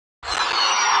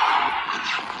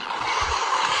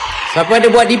Siapa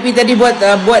ada buat DP tadi buat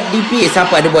DP?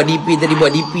 Siapa ada buat DP tadi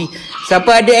buat DP?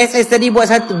 Siapa ada SS tadi buat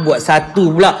satu? Buat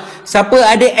satu pula. Siapa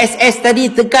ada SS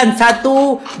tadi tekan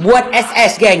satu buat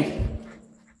SS, gang.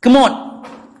 Come on.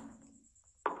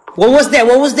 What was that?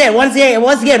 What was that? Once again.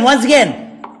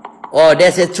 Oh,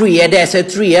 there's a tree. Yeah, there's a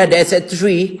tree. Yeah, there's a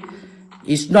tree.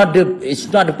 It's not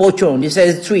the pocong. This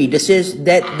is a tree. This is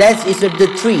that is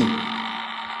the tree.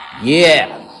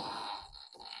 Yeah.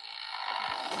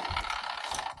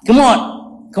 Come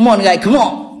on, guys. Come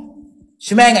on.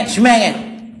 Semangat.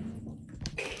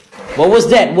 What was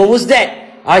that?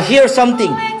 I hear something.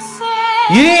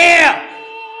 Yeah.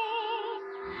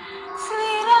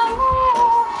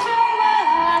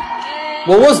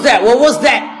 What was that? Oh,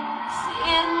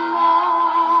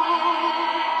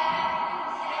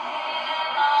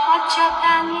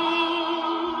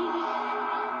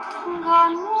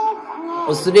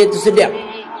 sedap.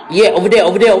 Yeah, over there.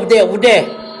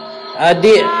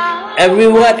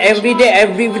 Every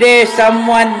day,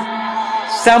 someone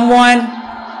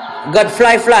got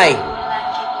fly.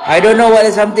 I don't know what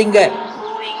is something got.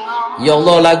 Ya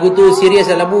Allah, lagu tu serius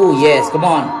lah, Labu. Yes, come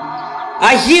on.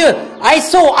 I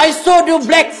saw the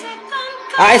black.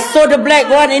 I saw the black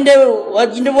one in the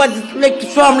what like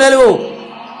storm, Labu.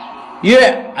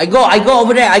 Yeah, I go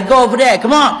over there.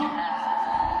 Come on.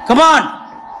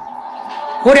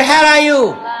 Who the hell are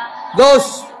you?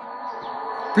 Ghost.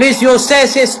 Please,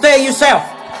 stay yourself.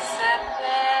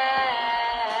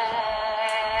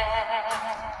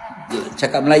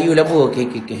 Cakap Melayu lah, Bu. Okay.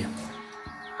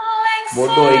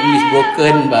 Bodoh, English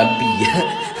broken, babi.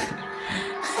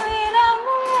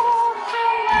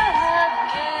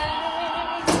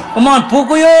 Come on,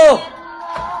 Pukuyo.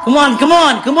 Come on.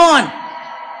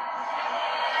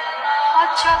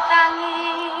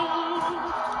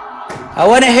 I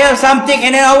want to hear something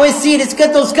and I always see the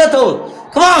scuttle.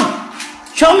 Come on.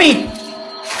 Show me.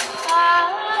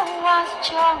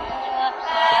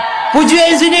 Puju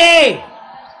yang sini.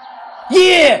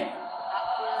 Yeah.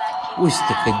 Uish,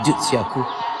 terkejut si aku.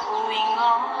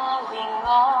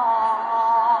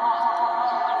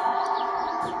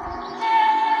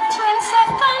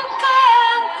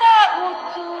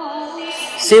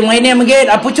 Say my name again.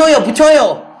 Puchoyo.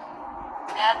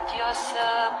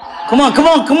 Come on.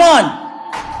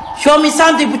 Show me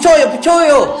something,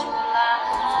 Puchoyo.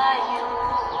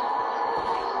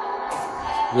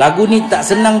 Lagu ni tak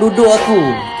senang duduk aku.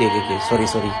 Okay. Sorry.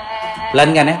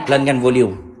 Pelankan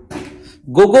volume.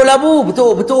 Go Labu,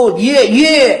 betul.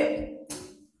 Yeah.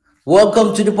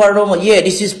 Welcome to the paranormal. Yeah,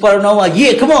 this is paranormal.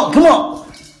 Yeah, come on.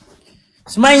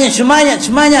 Semangat.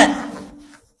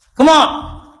 Come on.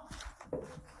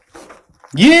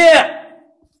 Yeah.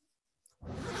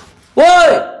 Woi.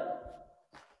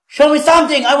 Show me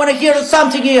something. I want to hear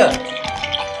something here.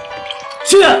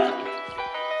 Cheer.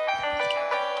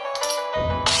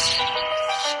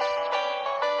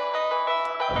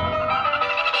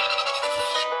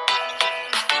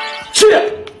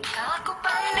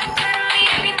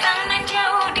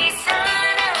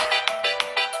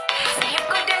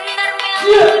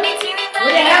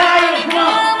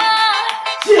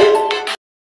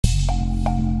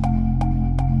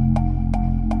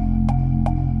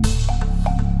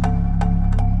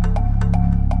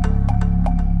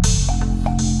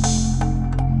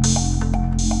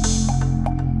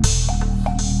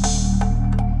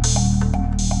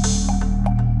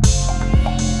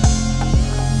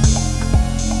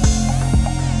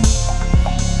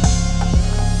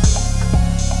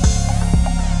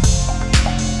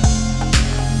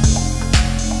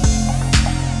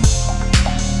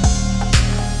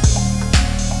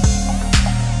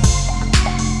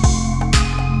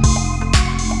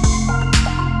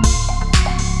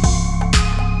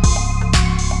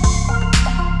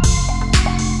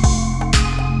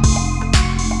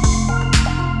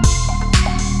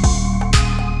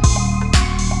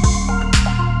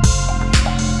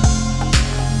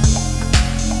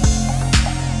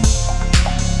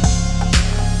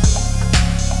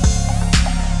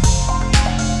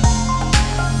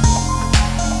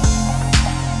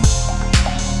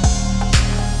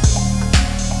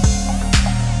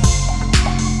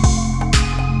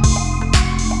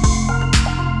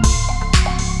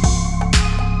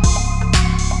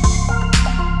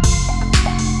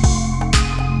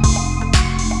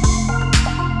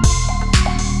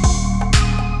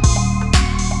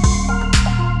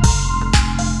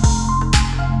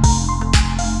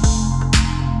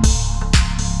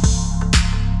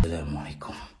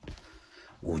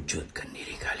 Wujudkan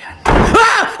diri kalian.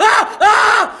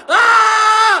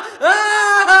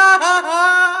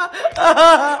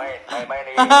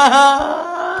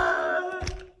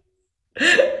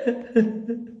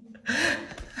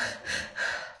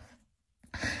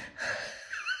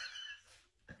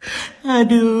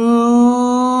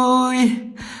 Aduh.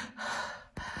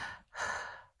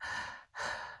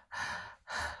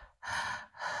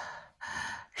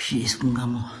 Shit,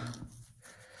 kamu.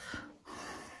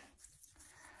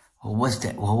 What was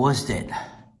that? What was that?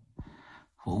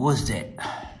 What was that?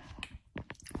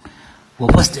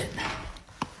 What was that?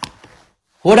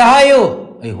 Who the hell are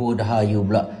you? Who the hell are you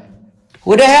pula?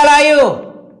 Who the hell are you?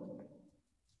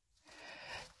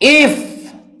 If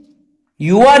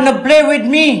you wanna play with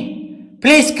me,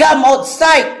 please come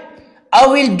outside. I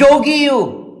will doggy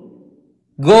you.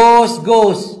 Ghost,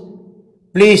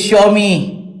 please show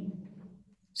me.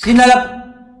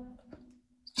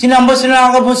 Sinambo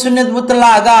ka sunod mo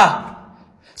talaga.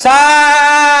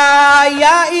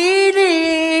 Saya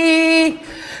ini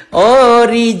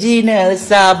original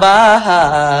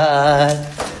Sabahan,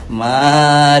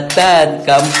 matan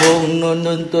kampung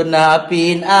nununtun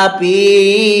apin-apin.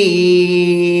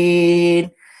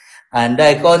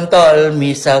 Andai kontol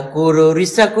misakuru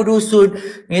risaku dusun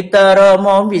mitara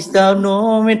mo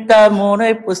mistanu mitamu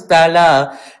nai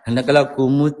pustala anda kalau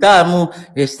kumutamu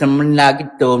estem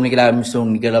lagi to ni kalau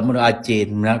misung ni kalau mun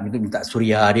acin nak minta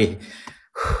surya deh.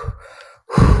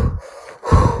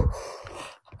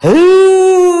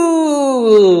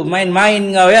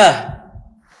 Main-main kau ya.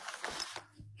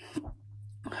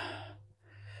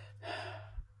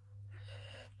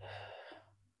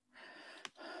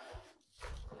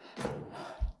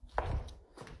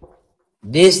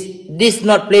 This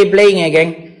not playing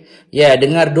gang. Ya,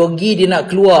 dengar doggy dia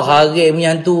nak keluar hari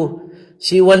punya hantu.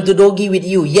 She want to doggy with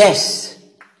you. Yes.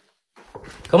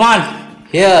 Come on.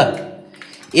 Here.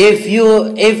 If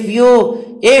you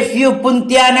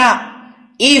Pontianak,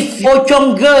 if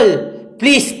Pocong girl,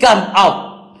 please come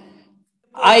out.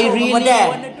 I really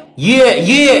yeah.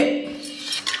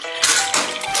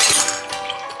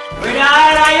 Where the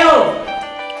hell are you?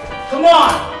 Come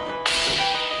on.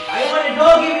 I want a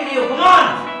doggy with you. Come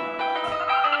on.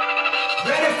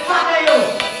 Where the fuck are you?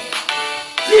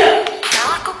 Here.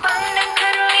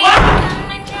 What?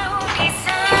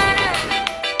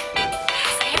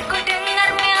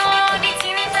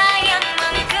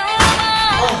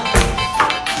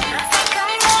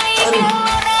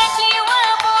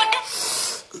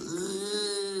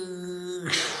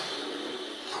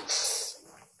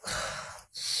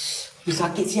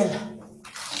 Sakit sial.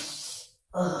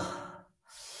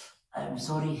 I'm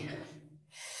sorry.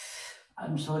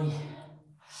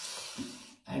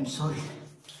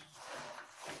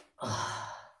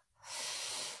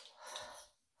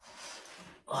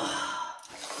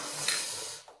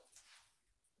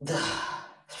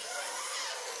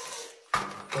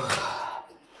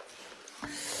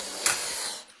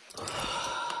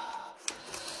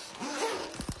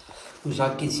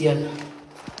 Sakit sial.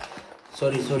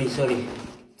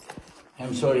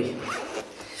 Sorry.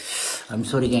 I'm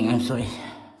sorry gang, I'm sorry.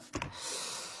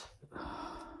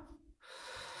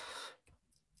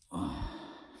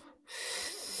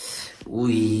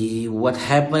 What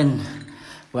happened?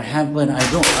 I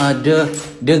don't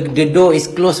the door is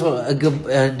closed,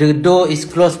 the door is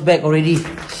closed back already.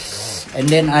 And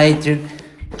then I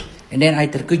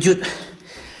terkejut.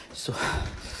 So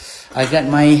I got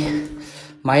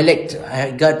my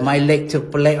leg to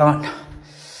play on.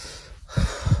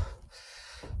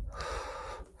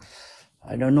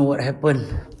 I don't know what happened.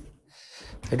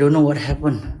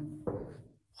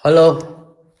 Hello?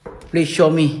 Please show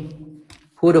me.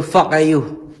 Who the fuck are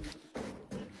you?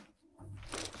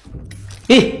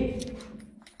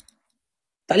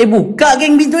 Tak boleh buka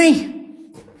geng pintu ni.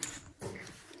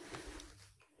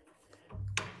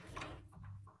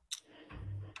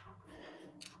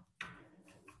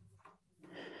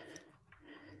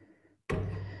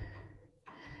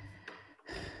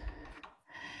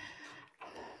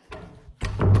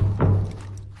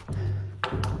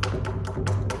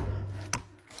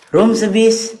 Room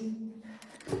service.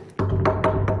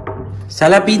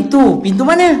 Salah pintu. Pintu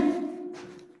mana?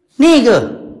 Ni ke?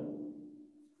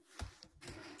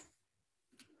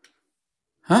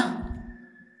 Hah?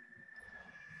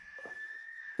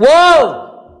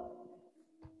 Wow!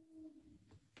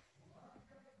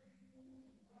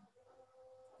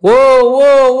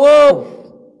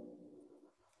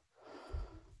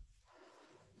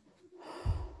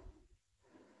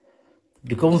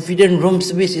 The confident room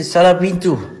service is salah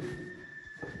pintu.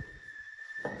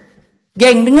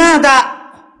 Geng, dengar tak?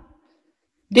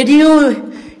 Did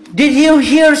you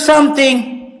hear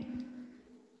something?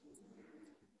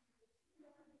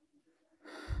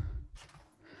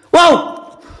 Wow!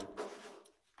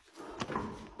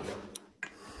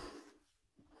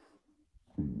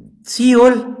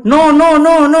 Siul? No.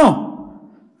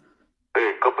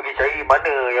 Kau pergi cari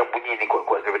mana yang bunyi ni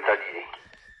kuat-kuat daripada tadi ni?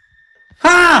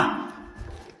 Ha!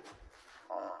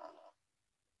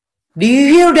 Do you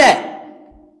hear that?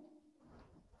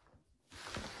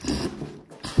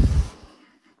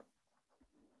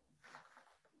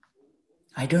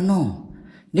 I don't know.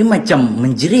 Dia macam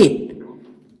menjerit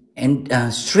and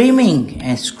streaming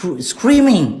and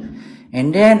screaming, and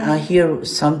then I hear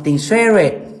something swear. I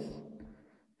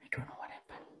don't know what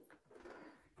happened.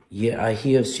 Yeah, I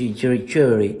hear she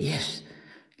jerit. Yes,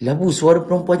 labu suara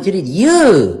perempuan jerit.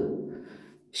 Yeah,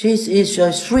 she is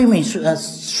screaming.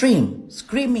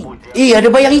 Ada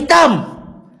bayang hitam.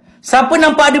 Siapa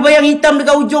nampak ada bayang hitam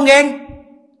dekat ujung, geng?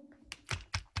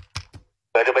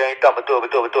 Ada bayang hitam, betul.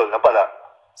 Nampak tak?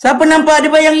 Siapa nampak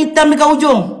ada bayang hitam dekat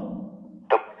ujung?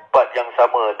 Tempat yang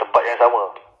sama.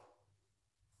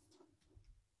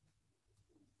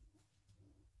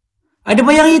 Ada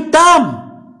bayang hitam.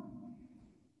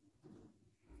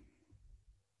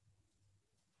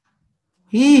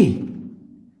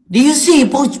 Do you see,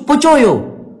 Pocoyo?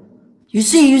 You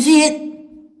see it?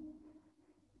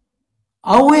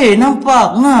 Awe,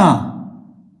 nampak ngah.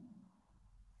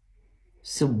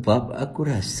 Sebab aku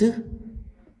rasa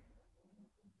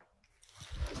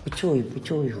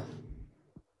Pocoyo.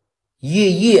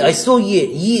 Yeah, I saw it.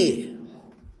 Yeah.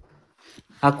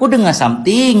 Aku dengar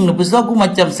something. Lepas tu aku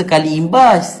macam sekali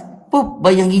imbas.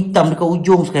 Bayang hitam dekat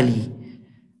ujung sekali.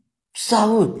 Besar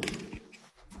kot.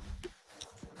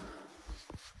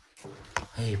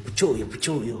 Hey, Pocoyo.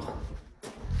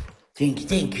 Thank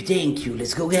you.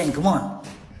 Let's go, gang. Come on.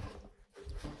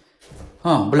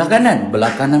 Belah kanan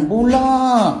pula.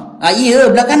 Ya,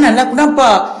 belah kanan lah aku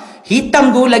nampak. Hitam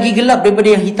tu lagi gelap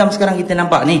daripada yang hitam sekarang kita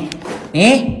nampak ni.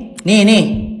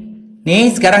 Ni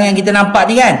sekarang yang kita nampak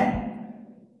ni kan.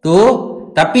 Tu,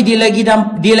 tapi dia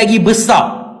lagi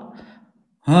besar.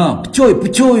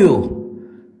 Pocoyo.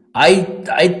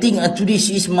 I think today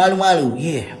she is malu-malu.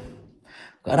 Yeah.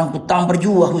 Sekarang petang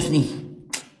berju aku ni.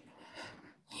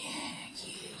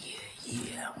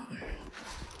 Yeah.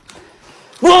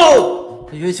 Whoa!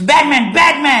 It's Batman.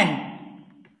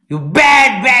 You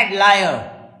bad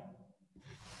liar.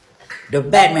 The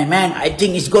Batman, man, I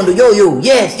think it's going to yo-yo.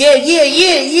 Yes, yeah.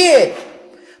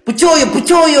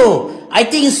 Pocoyo. I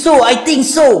think so. It's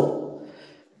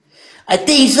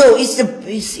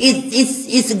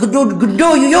a good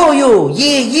yo-yo.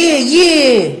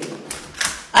 Yeah.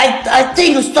 I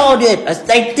think you started.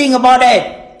 I think about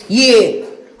that. Yeah.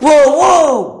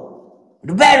 Whoa.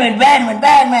 The Batman.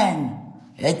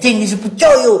 I think it's a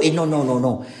Pocoyo.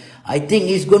 No. I think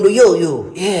it's going to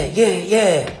yo-yo. Yeah.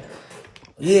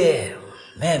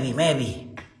 Maybe.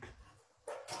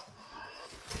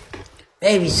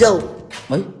 Maybe so.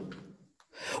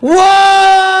 Whoa!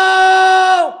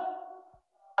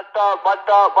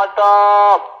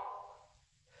 Mantap.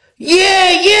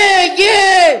 Yeah.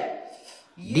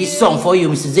 This song for you,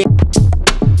 Mr. Z.